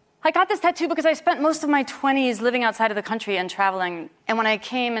 I got this tattoo because I spent most of my 20s living outside of the country and traveling. And when I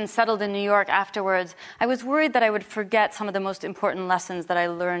came and settled in New York afterwards, I was worried that I would forget some of the most important lessons that I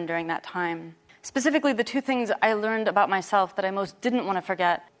learned during that time. Specifically, the two things I learned about myself that I most didn't want to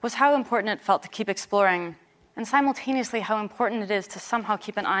forget was how important it felt to keep exploring, and simultaneously how important it is to somehow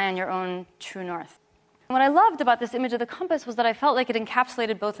keep an eye on your own true north. And what I loved about this image of the compass was that I felt like it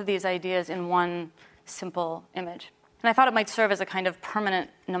encapsulated both of these ideas in one simple image. And I thought it might serve as a kind of permanent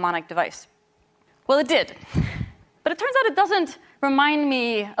mnemonic device. Well, it did. But it turns out it doesn't remind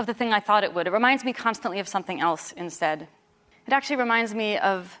me of the thing I thought it would. It reminds me constantly of something else instead. It actually reminds me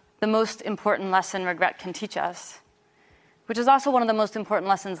of the most important lesson regret can teach us, which is also one of the most important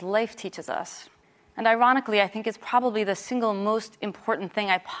lessons life teaches us. And ironically, I think it's probably the single most important thing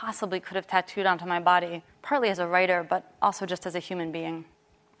I possibly could have tattooed onto my body, partly as a writer, but also just as a human being.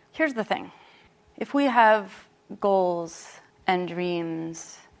 Here's the thing. If we have goals and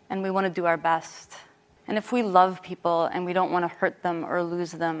dreams, and we want to do our best, and if we love people and we don't want to hurt them or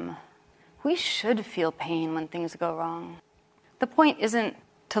lose them, we should feel pain when things go wrong. The point isn't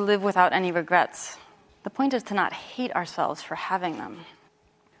to live without any regrets. The point is to not hate ourselves for having them.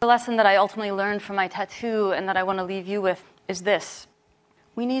 The lesson that I ultimately learned from my tattoo and that I want to leave you with is this.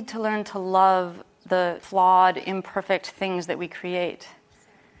 We need to learn to love the flawed, imperfect things that we create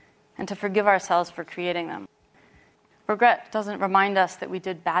and to forgive ourselves for creating them. Regret doesn't remind us that we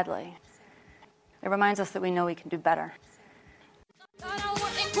did badly. It reminds us that we know we can do better. Thought I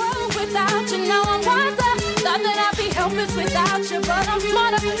wouldn't grow without you, now I'm wiser. Thought that I'd be helpless without you, but I'm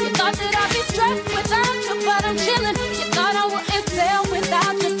smarter. You thought that I'd be stressed without you, but I'm chilling. You thought I wouldn't sell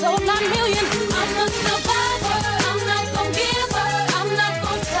without you, sold my million. I'm a survivor, I'm not gonna give up, I'm not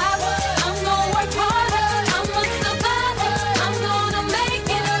gonna stop, I'm gonna work harder. I'm a survivor, I'm gonna make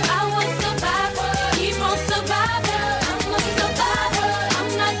it. I was survivor, keep on surviving. I'm a survivor, I'm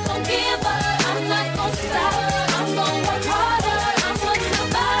not gonna give up, I'm not gonna stop, I'm gonna work harder. I'm a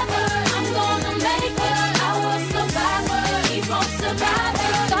survivor, I'm gonna make it. I was survivor, keep on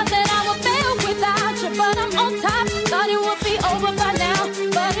surviving. Thought that I would fail without you, but I'm on top. Thought it would be over by now,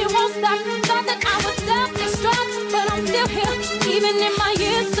 but it won't stop. Thought that I would self-destruct, but I'm still here. Even in my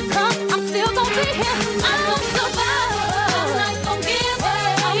years to come, I'm still gonna be here. I'm a survivor, I'm not gonna give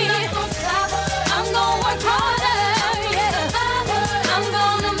up, I'm not gonna stop, I'm gonna work harder. Yeah, I'm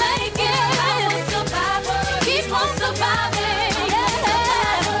gonna make it. I'm a survivor, keep on surviving. Yeah,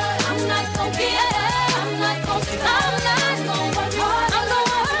 I'm not gonna give up, I'm not gonna stop, I'm not gonna work hard. I'm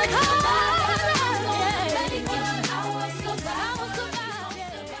gonna work hard. I'm gonna make it. I will survive.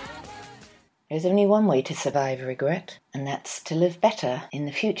 There's only one way to survive regret, and that's to live better in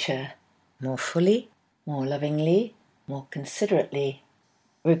the future, more fully, more lovingly, more considerately.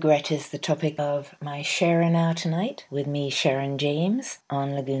 Regret is the topic of my Sharin Hour tonight, with me, Sharon James, on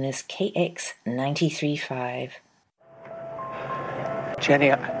Laguna's KX 93.5.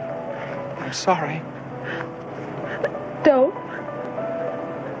 Jenny, I'm sorry. Don't.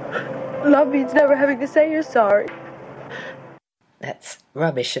 Love means never having to say you're sorry. That's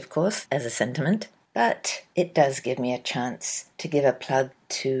rubbish, of course, as a sentiment, but it does give me a chance to give a plug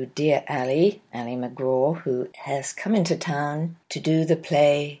to dear Ali McGraw, who has come into town to do the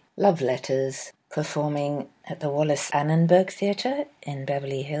play Love Letters, performing at the Wallace Annenberg Theatre in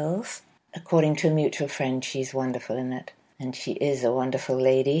Beverly Hills. According to a mutual friend, she's wonderful in it, and she is a wonderful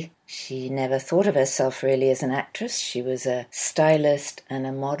lady. She never thought of herself really as an actress. She was a stylist and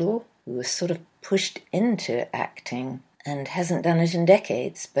a model who was sort of pushed into acting and hasn't done it in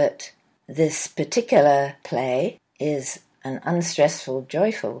decades, but this particular play is an unstressful,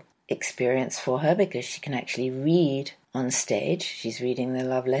 joyful experience for her because she can actually read on stage. She's reading the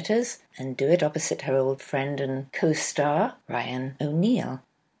love letters and do it opposite her old friend and co-star, Ryan O'Neill.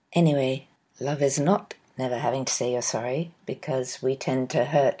 Anyway, love is not never having to say you're sorry, because we tend to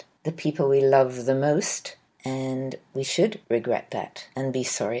hurt the people we love the most, and we should regret that and be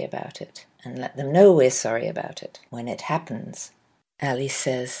sorry about it and let them know we're sorry about it when it happens. Ali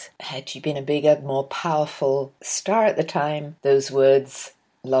says, had she been a bigger, more powerful star at the time, those words,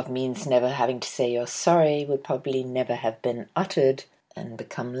 love means never having to say you're sorry, would probably never have been uttered and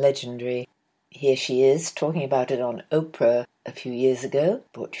become legendary. Here she is, talking about it on Oprah a few years ago,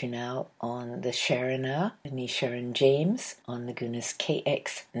 brought you now on the Sharin Hour, with me, Sharon James, on Laguna's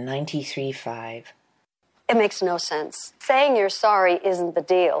KX 93.5. It makes no sense. Saying you're sorry isn't the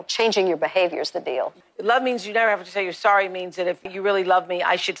deal. Changing your behavior is the deal. Love means you never have to say you're sorry means that if you really love me,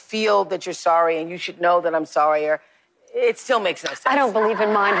 I should feel that you're sorry and you should know that I'm sorry. Or it still makes no sense. I don't believe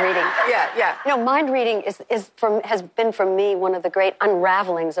in mind reading. Yeah. You know, mind reading has been for me one of the great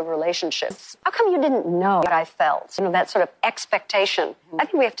unravelings of relationships. How come you didn't know what I felt? You know, that sort of expectation. I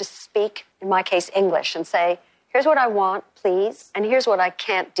think we have to speak, in my case, English, and say, here's what I want, please, and here's what I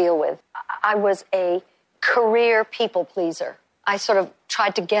can't deal with. I was a career people pleaser. I sort of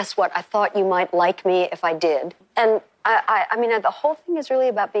tried to guess what I thought you might like me if I did. And I mean, the whole thing is really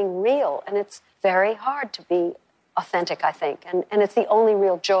about being real, and it's very hard to be authentic, I think, and it's the only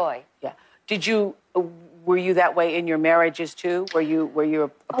real joy. Yeah. Were you that way in your marriages too? Were you a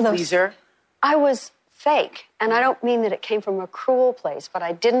pleaser? I was fake, and I don't mean that it came from a cruel place, but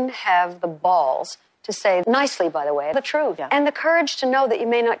I didn't have the balls to say, nicely, by the way, the truth. Yeah. And the courage to know that you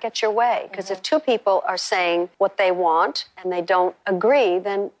may not get your way. Because if two people are saying what they want and they don't agree,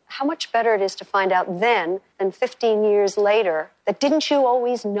 then how much better it is to find out then than 15 years later that didn't you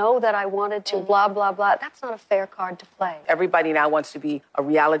always know that I wanted to blah, blah, blah. That's not a fair card to play. Everybody now wants to be a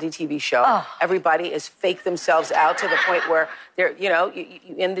reality TV show. Oh. Everybody is fake themselves out to the point where they're, you know, you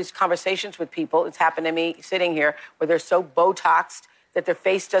in these conversations with people, it's happened to me sitting here, where they're so Botoxed that their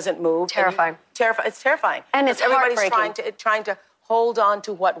face doesn't move. Terrifying. It's terrifying. And it's everybody's heartbreaking. trying to hold on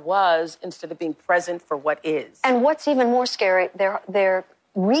to what was instead of being present for what is. And what's even more scary, they're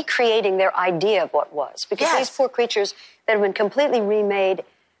recreating their idea of what was. Because these poor creatures that have been completely remade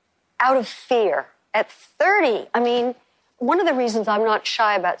out of fear at 30. I mean, one of the reasons I'm not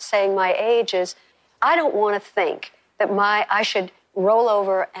shy about saying my age is I don't want to think that I should roll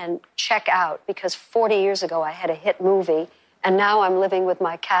over and check out because 40 years ago I had a hit movie and now I'm living with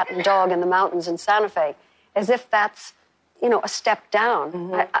my cat and dog in the mountains in Santa Fe, as if that's, you know, a step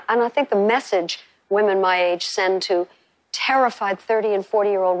down. And I think the message women my age send to terrified 30 and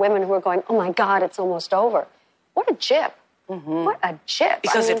 40-year-old women who are going, oh, my God, it's almost over. What a jip. What a jip.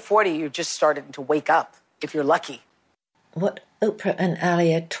 Because at 40, you're just starting to wake up, if you're lucky. What Oprah and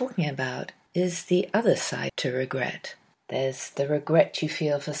Ali are talking about is the other side to regret. There's the regret you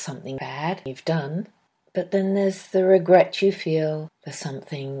feel for something bad you've done, but then there's the regret you feel for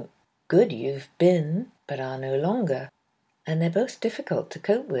something good you've been but are no longer. And they're both difficult to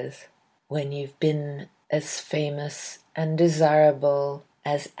cope with. When you've been as famous and desirable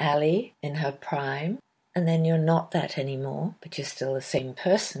as Ali in her prime, and then you're not that anymore, but you're still the same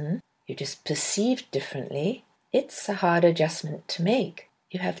person, you're just perceived differently, it's a hard adjustment to make.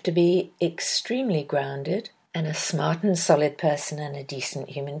 You have to be extremely grounded and a smart and solid person and a decent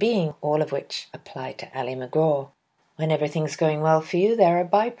human being, all of which apply to Ali McGraw. When everything's going well for you, there are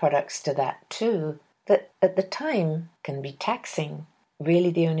byproducts to that too, that at the time can be taxing.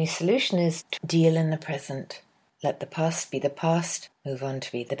 Really, the only solution is to deal in the present. Let the past be the past, move on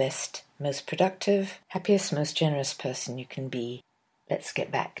to be the best, most productive, happiest, most generous person you can be. Let's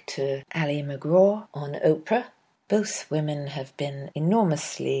get back to Ali McGraw on Oprah. Both women have been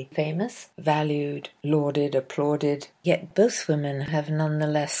enormously famous, valued, lauded, applauded, yet both women have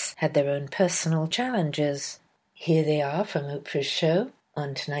nonetheless had their own personal challenges. Here they are from Oprah's show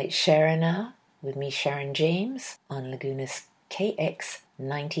on tonight's Sharin Now with me, Sharon James, on Laguna's KX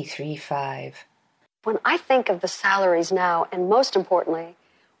 93.5. When I think of the salaries now, and most importantly,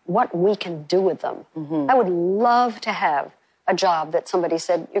 what we can do with them, I would love to have a job that somebody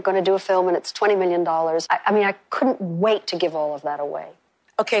said, you're going to do a film and it's $20 million. I mean, I couldn't wait to give all of that away.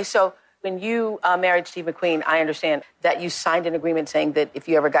 Okay, so when you married Steve McQueen, I understand that you signed an agreement saying that if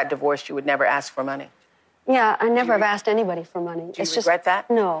you ever got divorced, you would never ask for money. Yeah, I never have asked anybody for money. Do you regret that?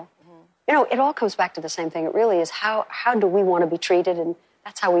 No. You know, it all comes back to the same thing. It really is how do we want to be treated, and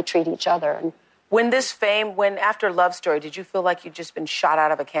that's how we treat each other. And when after Love Story, did you feel like you'd just been shot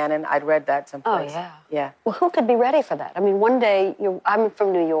out of a cannon? I'd read that someplace. Oh, yeah. Yeah. Well, who could be ready for that? I mean, one day, I'm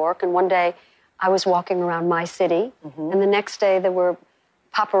from New York, and one day I was walking around my city, and the next day there were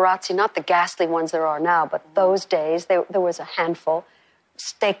paparazzi, not the ghastly ones there are now, but those days there was a handful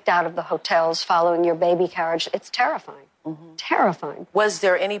staked out of the hotels following your baby carriage. It's terrifying. Terrifying. Was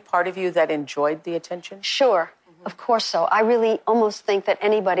there any part of you that enjoyed the attention? Sure. Of course so. I really almost think that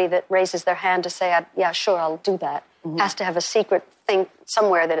anybody that raises their hand to say, yeah, sure, I'll do that, has to have a secret thing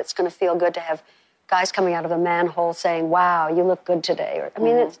somewhere that it's going to feel good to have guys coming out of a manhole saying, wow, you look good today. Or, I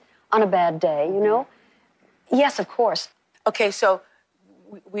mean, it's on a bad day, you know? Yes, of course. Okay, so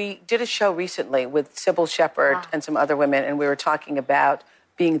we did a show recently with Sybil Shepherd and some other women, and we were talking about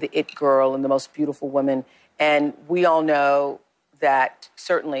being the it girl and the most beautiful woman. And we all know that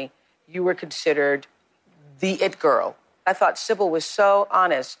certainly you were considered the it girl. I thought Sybil was so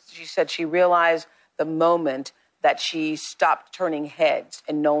honest. She said she realized the moment that she stopped turning heads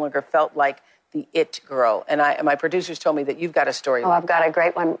and no longer felt like the it girl. And my producers told me that you've got a story. Oh, I've got a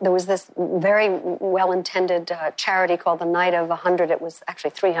great one. There was this very well-intended charity called the Night of 100. It was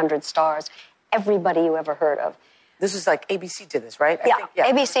actually 300 stars. Everybody you ever heard of. This is like ABC did this, right? Yeah,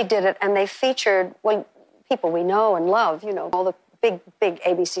 ABC did it, and they featured, people we know and love, all the big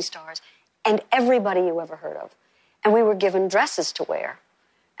ABC stars, and everybody you ever heard of. And we were given dresses to wear,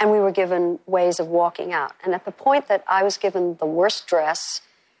 and we were given ways of walking out. And at the point that I was given the worst dress,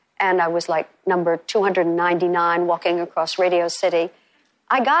 and I was like number 299 walking across Radio City,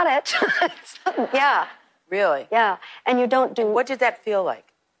 I got it. Yeah. Really? Yeah. And you don't do... What did that feel like?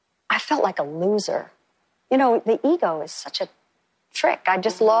 I felt like a loser. The ego is such a trick. I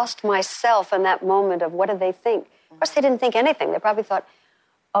just lost myself in that moment of what did they think? Of course, they didn't think anything. They probably thought,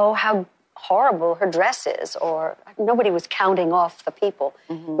 oh, how horrible her dress is, or nobody was counting off the people.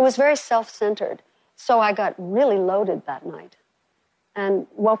 It was very self-centered. So I got really loaded that night and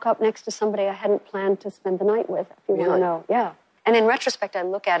woke up next to somebody I hadn't planned to spend the night with, if you want to know. Yeah. And in retrospect, I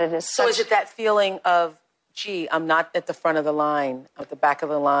look at it as So is it that feeling of, gee, I'm not at the front of the line, I'm at the back of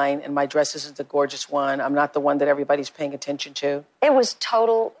the line, and my dress isn't the gorgeous one. I'm not the one that everybody's paying attention to. It was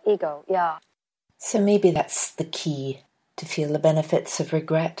total ego, yeah. So maybe that's the key. To feel the benefits of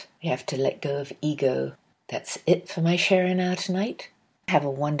regret, we have to let go of ego. That's it for my Sharin Hour tonight. Have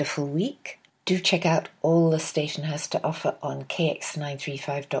a wonderful week. Do check out all the station has to offer on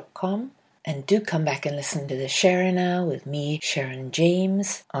kx935.com. And do come back and listen to the Sharin Hour with me, Sharon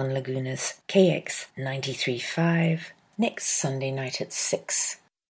James, on Laguna's KX 93.5 next Sunday night at 6.